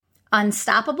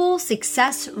Unstoppable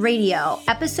Success Radio,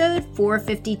 episode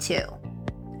 452.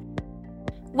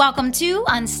 Welcome to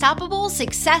Unstoppable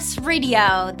Success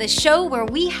Radio, the show where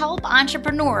we help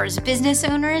entrepreneurs, business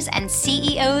owners, and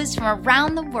CEOs from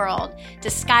around the world to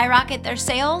skyrocket their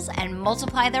sales and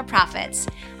multiply their profits.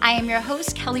 I am your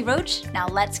host, Kelly Roach. Now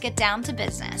let's get down to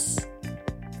business.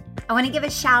 I want to give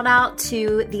a shout out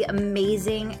to the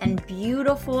amazing and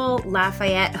beautiful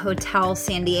Lafayette Hotel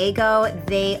San Diego.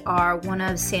 They are one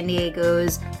of San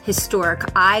Diego's historic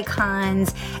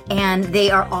icons, and they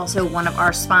are also one of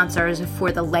our sponsors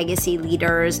for the Legacy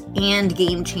Leaders and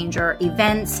Game Changer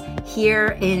events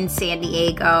here in San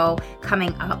Diego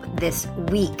coming up this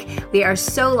week. We are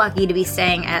so lucky to be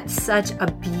staying at such a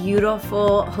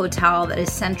beautiful hotel that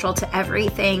is central to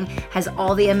everything, has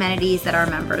all the amenities that our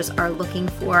members are looking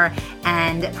for,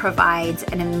 and provides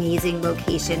an amazing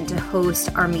location to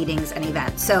host our meetings and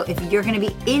events. So if you're going to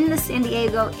be in the San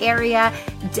Diego area,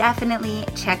 definitely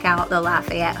check out the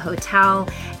Lafayette Hotel.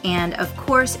 And of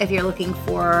course, if you're looking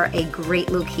for a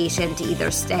great location to either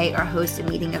stay or host a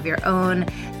meeting of your own,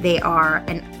 they are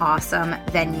an awesome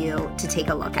venue to take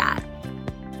a look at.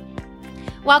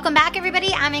 Welcome back,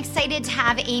 everybody. I'm excited to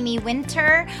have Amy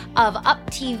Winter of Up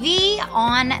TV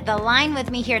on the line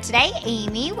with me here today.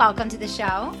 Amy, welcome to the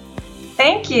show.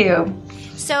 Thank you.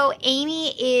 So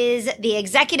Amy is the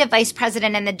executive vice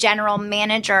president and the general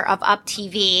manager of Up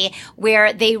TV,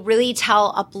 where they really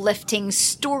tell uplifting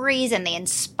stories and they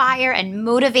inspire and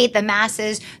motivate the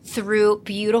masses through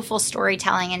beautiful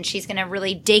storytelling. And she's going to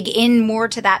really dig in more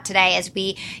to that today as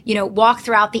we, walk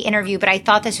throughout the interview. But I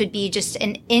thought this would be just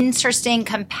an interesting,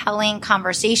 compelling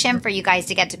conversation for you guys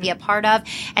to get to be a part of.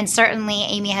 And certainly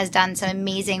Amy has done some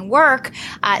amazing work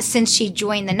since she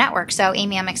joined the network. So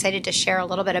Amy, I'm excited to share a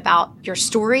little bit about your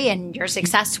story and your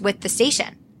success with the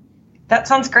station. That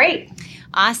sounds great.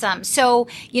 Awesome. So,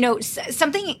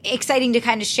 something exciting to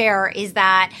kind of share is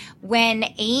that when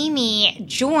Amy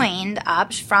joined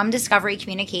Up from Discovery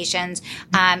Communications,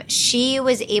 she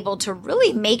was able to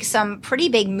really make some pretty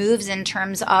big moves in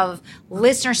terms of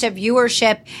listenership,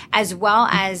 viewership, as well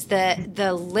as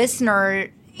the listener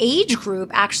age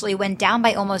group actually went down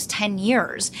by almost 10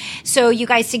 years. So you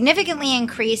guys significantly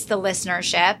increased the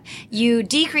listenership. You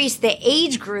decreased the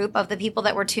age group of the people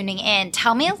that were tuning in.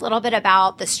 Tell me a little bit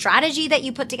about the strategy that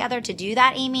you put together to do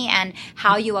that, Amy, and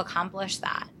how you accomplished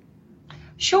that.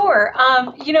 Sure.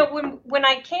 When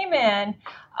I came in,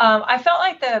 I felt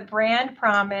like the brand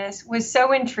promise was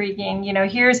so intriguing.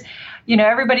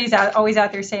 Everybody's always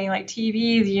out there saying like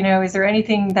TV, is there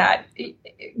anything that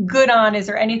good on? Is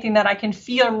there anything that I can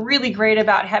feel really great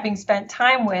about having spent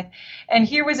time with? And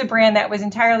here was a brand that was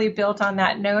entirely built on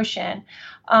that notion.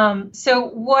 So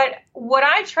what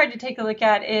I tried to take a look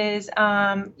at is,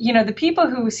 the people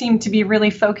who seem to be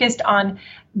really focused on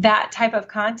that type of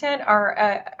content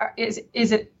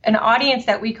is an audience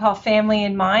that we call family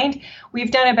in mind. We've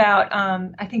done about,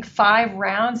 5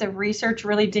 rounds of research,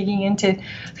 really digging into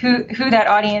who that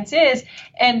audience is.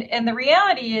 And the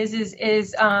reality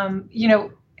is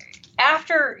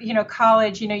after,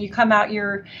 college, you come out,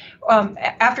 you're,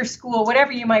 after school,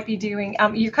 whatever you might be doing,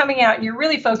 you're coming out and you're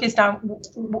really focused on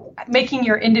making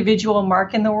your individual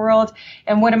mark in the world.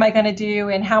 And what am I going to do?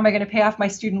 And how am I going to pay off my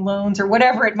student loans or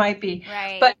whatever it might be?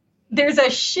 Right. But there's a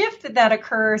shift that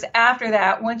occurs after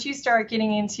that. Once you start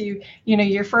getting into,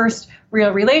 your first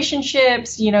real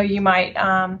relationships, you might,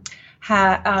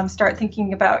 start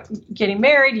thinking about getting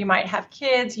married. You might have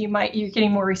kids. You're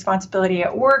getting more responsibility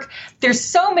at work. There's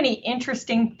so many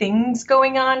interesting things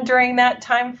going on during that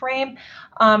time frame.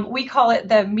 We call it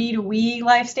the me to we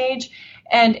life stage.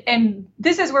 And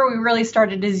this is where we really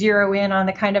started to zero in on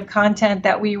the kind of content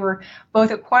that we were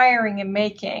both acquiring and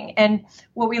making. And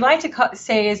what we like to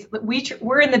say is that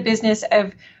we're in the business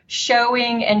of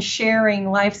showing and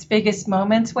sharing life's biggest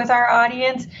moments with our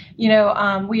audience.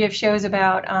 We have shows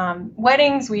about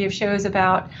weddings. We have shows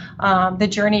about the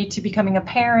journey to becoming a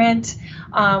parent.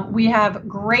 We have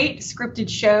great scripted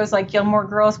shows like Gilmore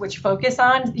Girls, which focus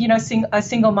on, a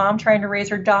single mom trying to raise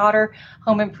her daughter.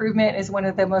 Home Improvement is one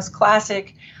of the most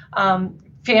classic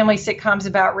family sitcoms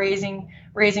about raising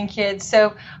kids.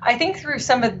 So I think through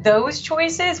some of those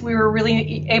choices, we were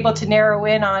really able to narrow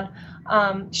in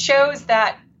on shows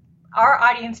that our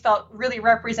audience felt really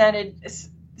represented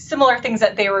similar things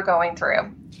that they were going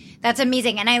through. That's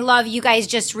amazing. And I love you guys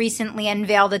just recently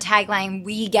unveiled the tagline,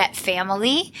 "We Get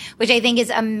Family," which I think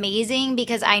is amazing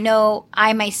because I know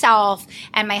I myself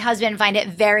and my husband find it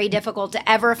very difficult to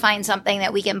ever find something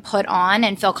that we can put on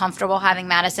and feel comfortable having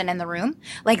Madison in the room.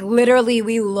 Like literally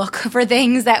we look for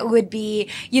things that would be,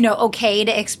 okay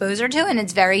to expose her to. And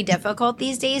it's very difficult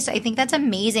these days. So I think that's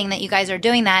amazing that you guys are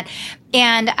doing that.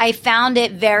 And I found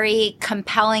it very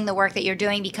compelling, the work that you're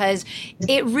doing, because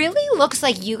it really looks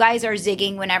like you guys are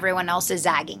zigging when everyone else is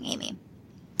zagging, Amy.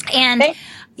 And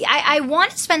I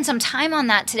want to spend some time on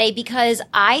that today because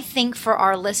I think for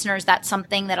our listeners, that's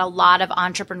something that a lot of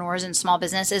entrepreneurs and small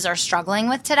businesses are struggling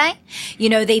with today.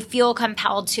 They feel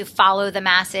compelled to follow the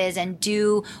masses and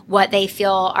do what they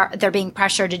feel they're being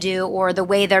pressured to do, or the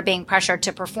way they're being pressured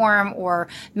to perform or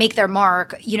make their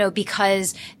mark,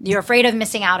 because you're afraid of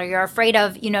missing out or you're afraid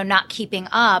of, not keeping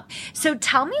up. So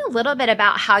tell me a little bit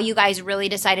about how you guys really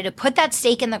decided to put that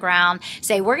stake in the ground,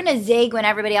 say, we're going to zig when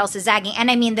everybody else is zagging.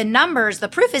 And I mean, the numbers, the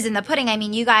proof is in the pudding. I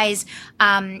mean, you guys,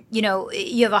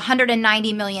 you have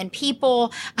 190 million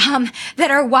people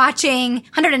that are watching,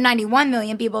 191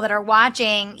 million people that are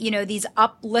watching, these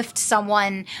uplift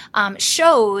someone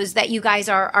shows that you guys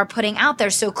are putting out there.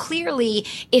 So clearly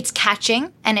it's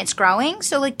catching and it's growing.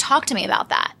 So talk to me about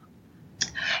that.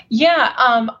 Yeah,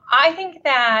 I think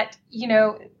that,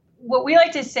 what we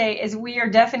like to say is we are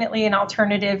definitely an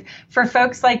alternative for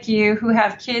folks like you who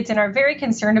have kids and are very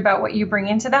concerned about what you bring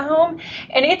into the home.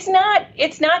 And it's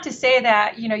not to say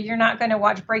that, you're not going to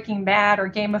watch Breaking Bad or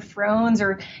Game of Thrones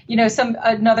or,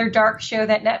 another dark show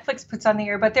that Netflix puts on the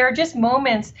air. But there are just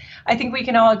moments I think we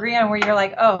can all agree on where you're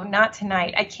like, oh, not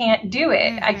tonight. I can't do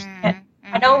it. I can't.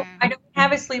 I don't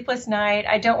have a sleepless night.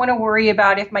 I don't want to worry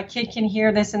about if my kid can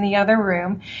hear this in the other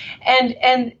room.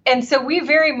 And so we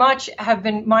very much have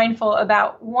been mindful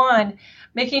about, one,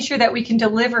 making sure that we can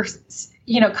deliver,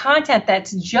 content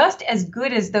that's just as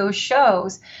good as those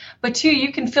shows. But two,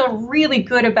 you can feel really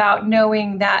good about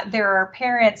knowing that there are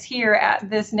parents here at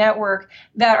this network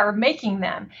that are making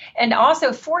them, and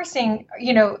also forcing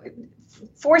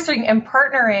and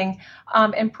partnering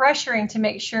and pressuring to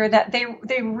make sure that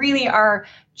they really are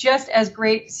just as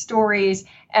great stories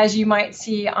as you might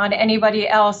see on anybody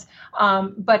else,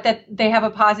 but that they have a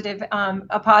positive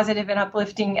and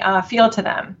uplifting feel to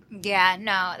them. Yeah,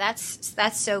 no, that's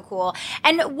so cool.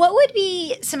 And what would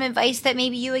be some advice that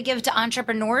maybe you would give to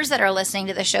entrepreneurs that are listening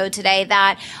to the show today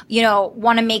that,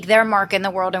 want to make their mark in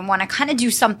the world and want to kind of do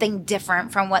something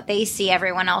different from what they see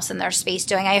everyone else in their space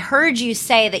doing? I heard you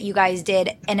say that you guys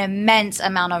did an immense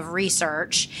amount of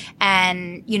research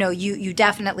and, you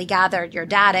definitely gathered your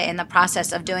data in the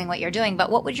process of doing what you're doing, but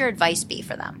what would your advice be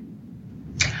for them?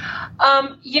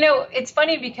 It's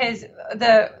funny because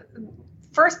the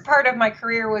first part of my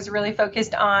career was really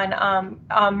focused on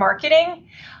marketing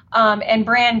and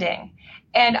branding.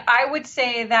 And I would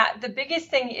say that the biggest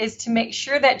thing is to make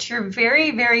sure that you're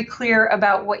very, very clear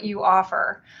about what you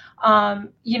offer.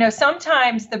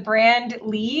 Sometimes the brand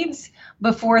leads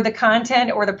before the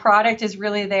content or the product is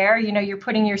really there. You're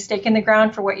putting your stake in the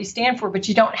ground for what you stand for, but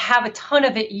you don't have a ton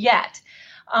of it yet.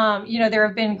 There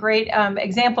have been great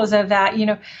examples of that.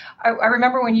 I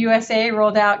remember when USA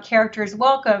rolled out Characters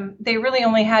Welcome, they really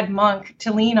only had Monk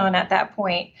to lean on at that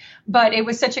point. But it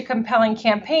was such a compelling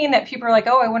campaign that people are like,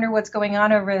 oh, I wonder what's going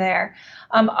on over there.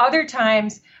 Other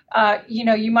times,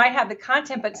 you might have the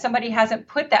content, but somebody hasn't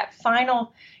put that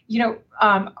final,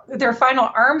 their final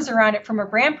arms around it from a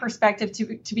brand perspective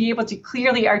to be able to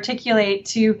clearly articulate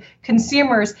to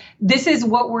consumers, this is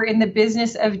what we're in the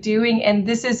business of doing. And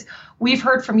we've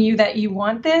heard from you that you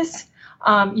want this.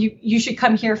 You should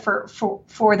come here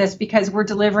for this because we're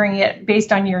delivering it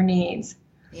based on your needs.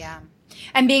 Yeah.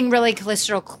 And being really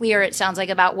crystal clear, it sounds like,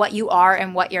 about what you are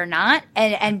and what you're not,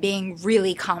 and being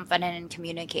really confident in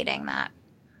communicating that.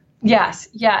 Yes.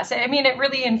 I mean, it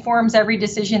really informs every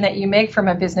decision that you make from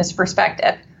a business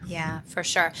perspective. Yeah, for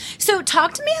sure. So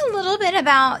talk to me a little bit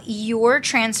about your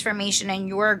transformation and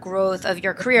your growth of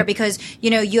your career, because,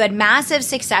 you had massive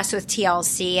success with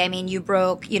TLC. I mean, you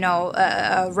broke,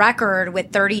 a record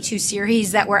with 32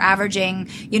 series that were averaging,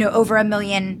 over 1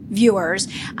 million viewers,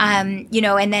 and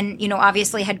then,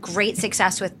 obviously had great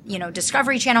success with,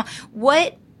 Discovery Channel.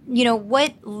 What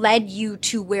led you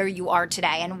to where you are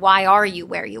today, and why are you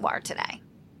where you are today?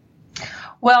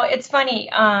 Well, it's funny.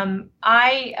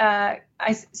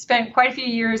 I spent quite a few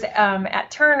years at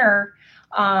Turner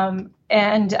and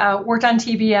worked on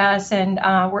TBS, and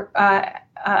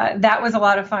that was a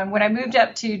lot of fun. When I moved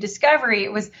up to Discovery,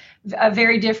 it was a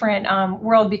very different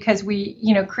world because we,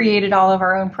 created all of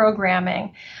our own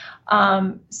programming.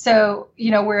 So,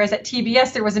 whereas at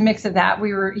TBS, there was a mix of that.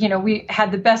 We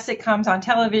had the best sitcoms on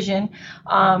television,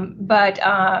 but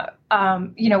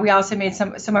we also made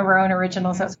some of our own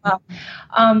originals as well.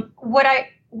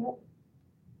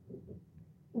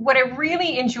 What I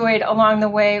really enjoyed along the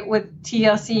way with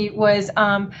TLC was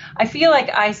I feel like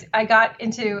I got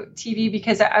into TV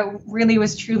because I really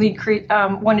was truly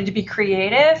wanted to be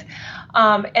creative.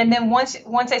 And then once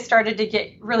I started to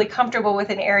get really comfortable with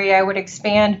an area, I would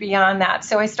expand beyond that.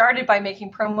 So I started by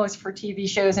making promos for TV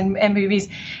shows and movies,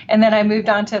 and then I moved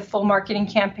on to full marketing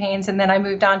campaigns, and then I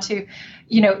moved on to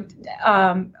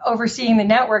overseeing the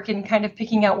network and kind of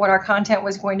picking out what our content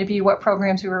was going to be, what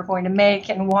programs we were going to make,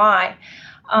 and why.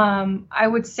 I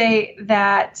would say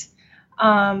that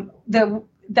the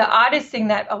oddest thing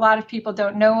that a lot of people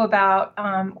don't know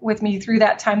about with me through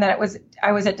that time that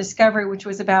I was at Discovery, which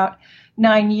was about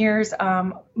 9 years,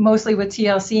 mostly with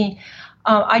TLC.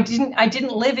 I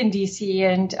didn't live in DC,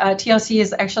 and TLC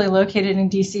is actually located in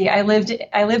DC. I lived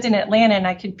in Atlanta, and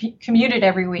I commuted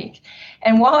every week.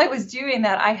 And while I was doing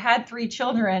that, I had 3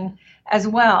 children as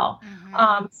well.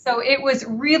 Mm-hmm. So it was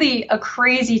really a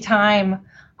crazy time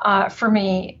for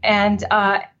me. And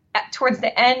towards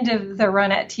the end of the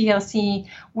run at TLC,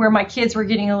 where my kids were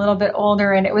getting a little bit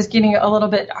older and it was getting a little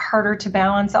bit harder to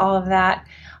balance all of that,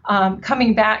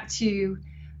 coming back to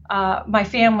my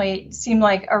family seemed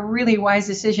like a really wise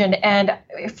decision. And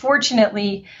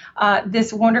fortunately,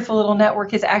 this wonderful little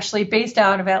network is actually based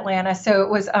out of Atlanta. So it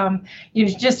was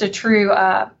just a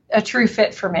true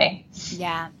fit for me.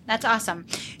 Yeah, that's awesome.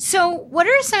 So what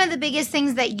are some of the biggest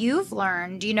things that you've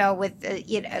learned, with,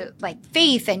 like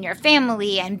faith and your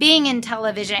family and being in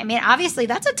television? I mean, obviously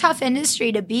that's a tough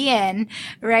industry to be in,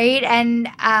 right? And,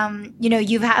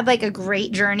 you've had like a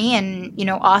great journey and,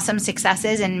 awesome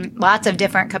successes in lots of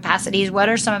different capacities. What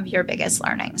are some of your biggest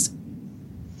learnings?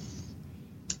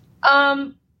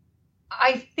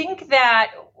 I think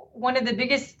that one of the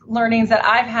biggest learnings that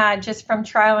I've had just from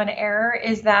trial and error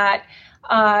is that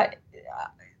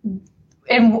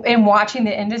in watching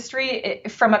the industry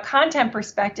from a content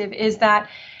perspective is that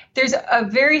there's a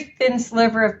very thin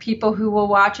sliver of people who will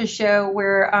watch a show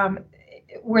where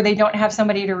they don't have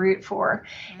somebody to root for.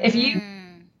 If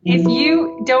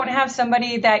you don't have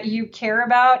somebody that you care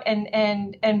about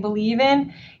and believe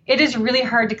in, it is really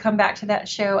hard to come back to that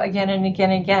show again and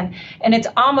again and again. And it's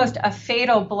almost a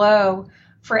fatal blow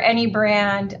for any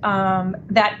brand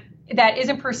that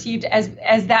isn't perceived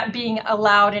as that being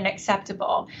allowed and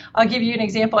acceptable. I'll give you an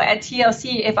example. At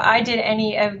TLC, if I did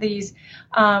any of these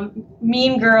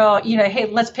mean girl, hey,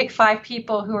 let's pick 5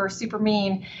 people who are super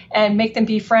mean and make them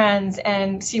be friends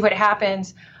and see what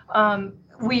happens.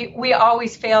 We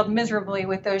always failed miserably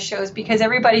with those shows because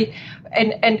everybody,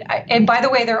 and by the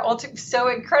way, they're all so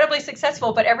incredibly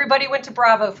successful, but everybody went to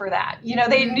Bravo for that. They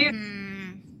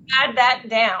had that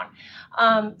down.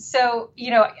 So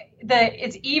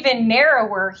it's even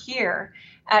narrower here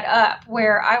at Up,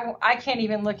 where I can't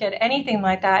even look at anything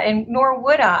like that, and nor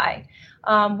would I.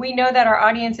 We know that our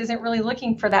audience isn't really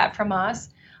looking for that from us,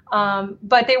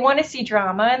 but they want to see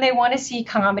drama and they want to see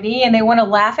comedy and they want to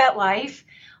laugh at life,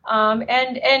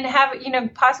 and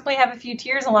have possibly have a few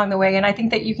tears along the way. And I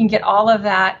think that you can get all of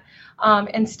that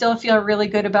and still feel really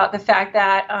good about the fact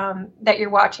that you're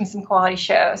watching some quality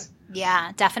shows.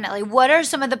 Yeah, definitely. What are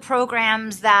some of the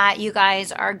programs that you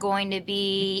guys are going to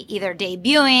be either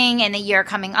debuting in the year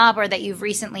coming up or that you've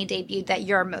recently debuted that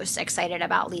you're most excited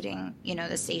about leading,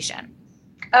 the station?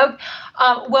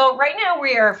 Well, right now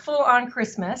we are full on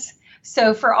Christmas.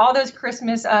 So for all those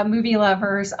Christmas movie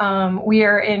lovers, we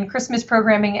are in Christmas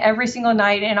programming every single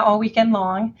night and all weekend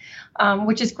long,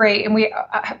 which is great. And we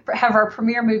have our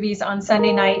premiere movies on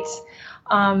Sunday nights.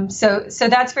 So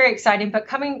that's very exciting. But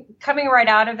coming right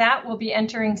out of that, we'll be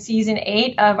entering season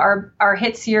 8 of our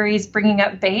hit series, Bringing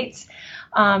Up Bates.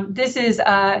 This is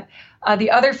the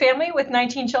other family with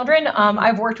 19 children.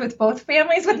 I've worked with both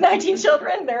families with 19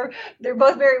 children. They're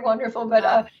both very wonderful,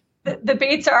 but the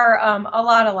Bates are a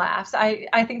lot of laughs.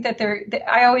 I think that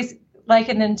I always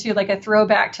liken them to like a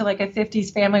throwback to like a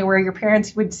 50s family where your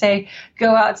parents would say,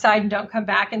 go outside and don't come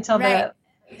back until the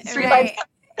street lights.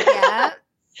 Yeah.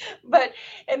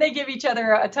 And they give each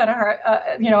other a ton of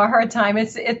a hard time.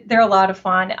 They're a lot of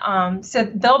fun. So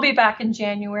they'll be back in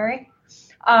January.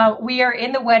 We are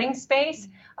in the wedding space.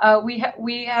 We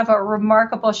have a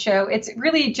remarkable show. It's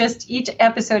really just each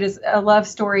episode is a love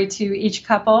story to each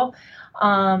couple,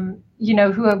 who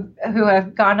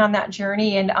have gone on that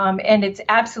journey, and it's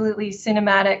absolutely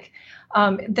cinematic.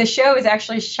 The show is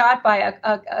actually shot by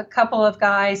a couple of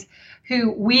guys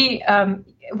who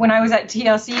when I was at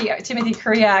TLC, Timothy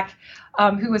Kuriak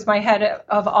who was my head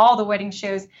of all the wedding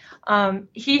shows,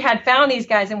 he had found these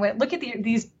guys and went, look at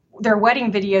their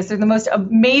wedding videos. They're the most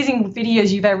amazing videos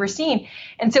you've ever seen.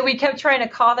 And so we kept trying to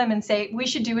call them and say, we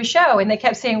should do a show. And they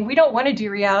kept saying, we don't want to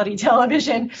do reality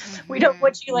television. Mm-hmm. We don't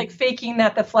want you like faking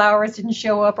that the flowers didn't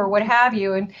show up or what have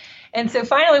you. And so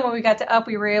finally, when we got to Up,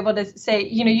 we were able to say,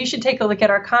 you should take a look at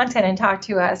our content and talk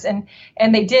to us. And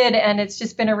they did. And it's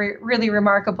just been a really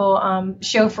remarkable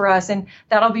show for us. And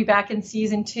that'll be back in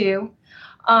season 2.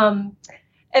 And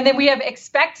then we have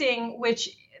Expecting,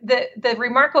 which the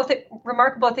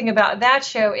remarkable thing about that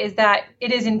show is that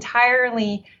it is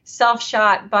entirely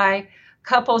self-shot by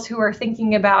couples who are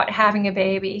thinking about having a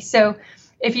baby. So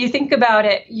if you think about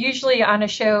it, usually on a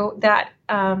show that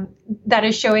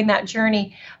is showing that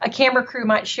journey, a camera crew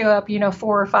might show up,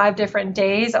 4 or 5 different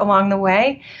days along the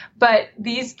way. But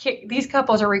these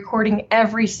couples are recording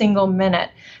every single minute.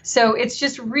 So it's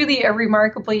just really a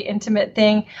remarkably intimate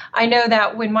thing. I know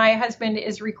that when my husband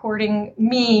is recording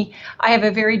me, I have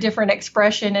a very different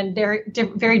expression and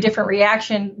very different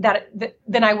reaction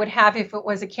than I would have if it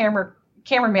was a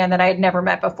cameraman that I had never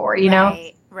met before, know?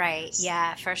 Right.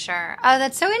 Yeah, for sure. Oh,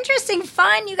 that's so interesting.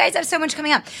 Fun. You guys have so much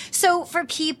coming up. So for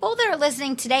people that are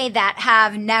listening today that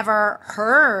have never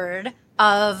heard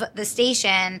of the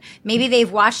station, maybe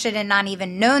they've watched it and not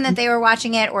even known that they were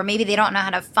watching it, or maybe they don't know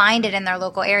how to find it in their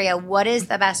local area. What is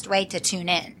the best way to tune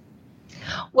in?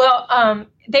 Well,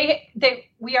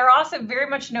 we are also very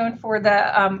much known for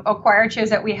the acquired shows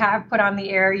that we have put on the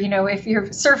air. If you're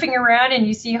surfing around and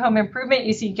you see Home Improvement,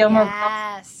 you see Gilmore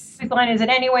Yes. Line Is It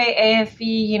Anyway,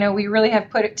 AFE, we really have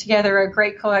put together a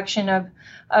great collection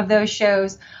of those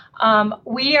shows.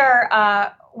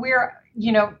 We're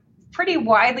pretty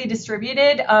widely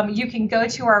distributed. You can go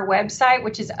to our website,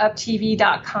 which is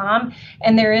uptv.com,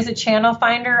 and there is a channel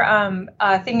finder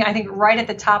thing, I think, right at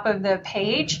the top of the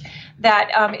page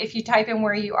that if you type in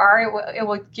where you are, it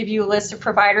will give you a list of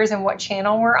providers and what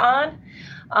channel we're on.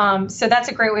 So that's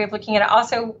a great way of looking at it.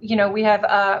 Also, we have,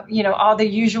 all the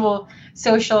usual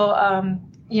social,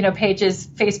 pages,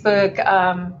 Facebook,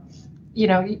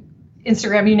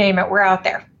 Instagram, you name it, we're out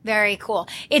there. Very cool.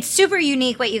 It's super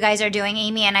unique what you guys are doing,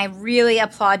 Amy, and I really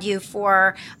applaud you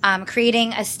for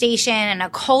creating a station and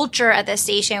a culture at the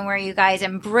station where you guys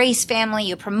embrace family,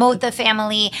 you promote the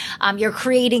family, you're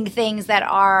creating things that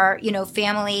are,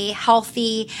 family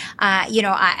healthy.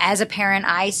 As a parent,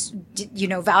 I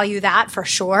value that for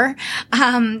sure.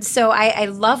 So I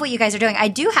love what you guys are doing. I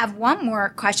do have one more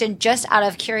question just out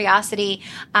of curiosity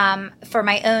for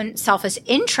my own selfish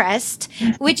interest,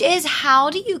 which is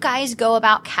how do you guys go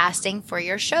about casting for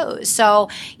your shows? So,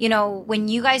 when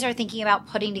you guys are thinking about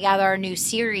putting together a new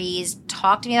series,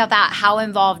 talk to me about that. How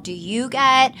involved do you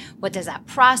get? What does that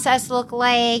process look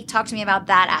like? Talk to me about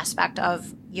that aspect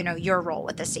of, your role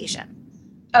with the station.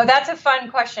 Oh, that's a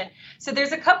fun question. So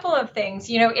there's a couple of things,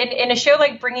 in a show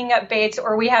like Bringing Up Bates,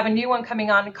 or we have a new one coming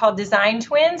on called Design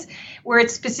Twins, where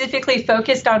it's specifically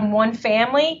focused on one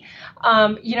family.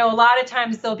 A lot of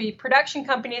times there'll be production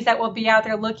companies that will be out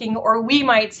there looking, or we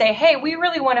might say, hey, we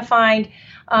really want to find,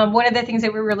 one of the things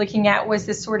that we were looking at was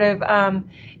this sort of,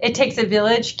 it takes a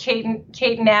village, Kate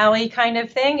and Allie kind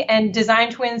of thing. And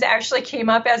Design Twins actually came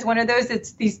up as one of those.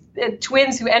 It's these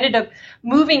twins who ended up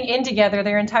moving in together,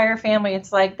 their entire family.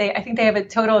 It's like I think they have a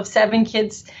total of 7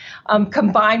 kids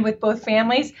combined with both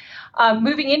families,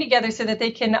 moving in together so that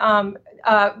they can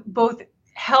both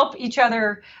help each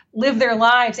other live their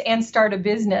lives and start a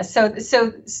business. So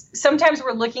sometimes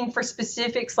we're looking for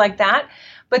specifics like that.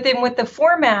 But then with the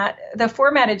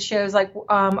formatted shows like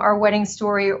Our Wedding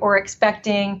Story or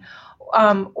Expecting,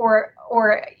 or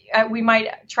we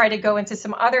might try to go into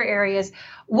some other areas,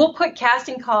 we'll put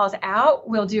casting calls out.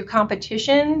 We'll do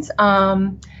competitions,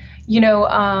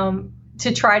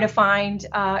 to try to find,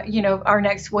 our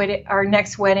next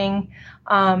wedding,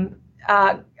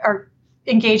 our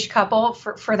engaged couple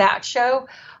for that show.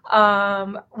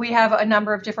 We have a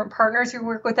number of different partners who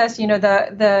work with us.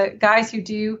 The guys who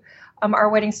do Our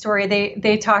Wedding Story,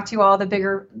 they talk to all the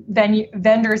bigger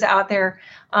vendors out there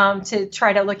to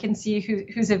try to look and see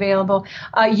who's available.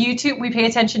 YouTube, we pay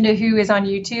attention to who is on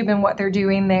YouTube and what they're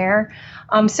doing there.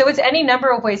 So it's any number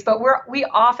of ways, but we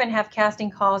often have casting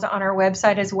calls on our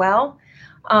website as well.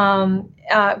 And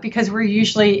because we're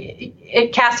usually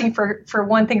casting for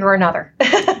one thing or another.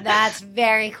 That's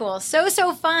very cool.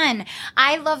 So fun.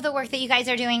 I love the work that you guys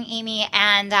are doing, Amy,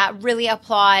 and really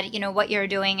applaud, what you're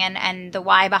doing and the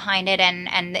why behind it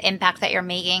and the impact that you're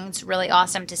making. It's really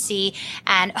awesome to see.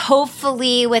 And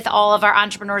hopefully with all of our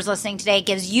entrepreneurs listening today, it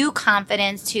gives you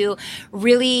confidence to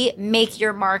really make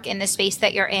your mark in the space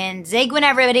that you're in. Zig when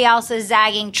everybody else is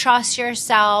zagging. Trust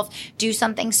yourself. Do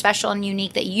something special and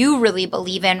unique that you really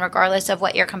believe in, regardless of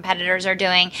what your competitors are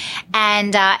doing.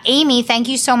 And Amy, thank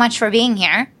you so much for being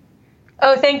here.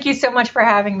 Oh, thank you so much for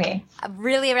having me. I'm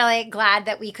really, really glad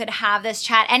that we could have this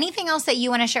chat. Anything else that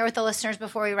you want to share with the listeners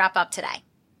before we wrap up today?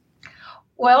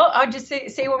 Well, I'll just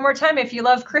say one more time, if you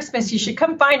love Christmas, you should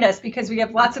come find us because we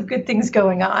have lots of good things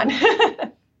going on.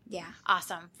 Yeah,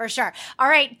 awesome. For sure. All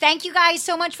right. Thank you guys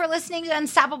so much for listening to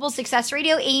Unstoppable Success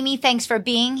Radio. Amy, thanks for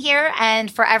being here. And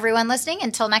for everyone listening,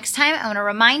 until next time, I want to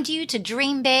remind you to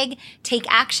dream big, take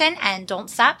action, and don't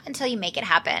stop until you make it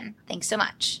happen. Thanks so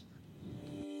much.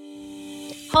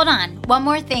 Hold on, one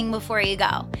more thing before you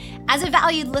go. As a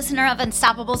valued listener of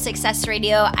Unstoppable Success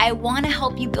Radio, I want to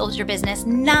help you build your business,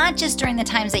 not just during the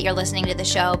times that you're listening to the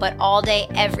show, but all day,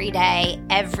 every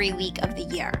week of the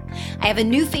year. I have a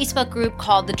new Facebook group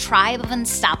called the Tribe of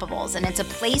Unstoppables, and it's a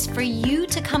place for you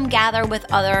to come gather with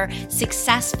other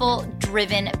successful,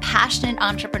 driven, passionate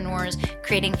entrepreneurs,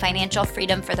 creating financial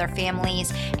freedom for their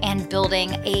families and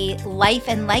building a life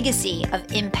and legacy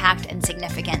of impact and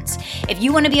significance. If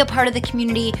you want to be a part of the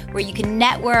community where you can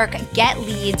network, get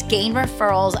leads, gain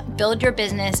referrals, build your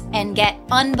business, and get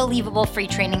unbelievable free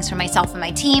trainings from myself and my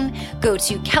team, go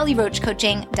to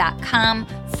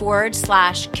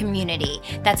kellyroachcoaching.com/community.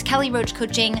 That's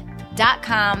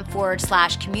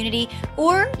kellyroachcoaching.com/community,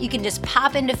 or you can just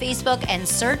pop into Facebook and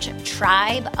search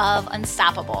Tribe of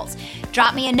Unstoppables.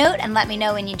 Drop me a note and let me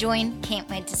know when you join. Can't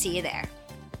wait to see you there.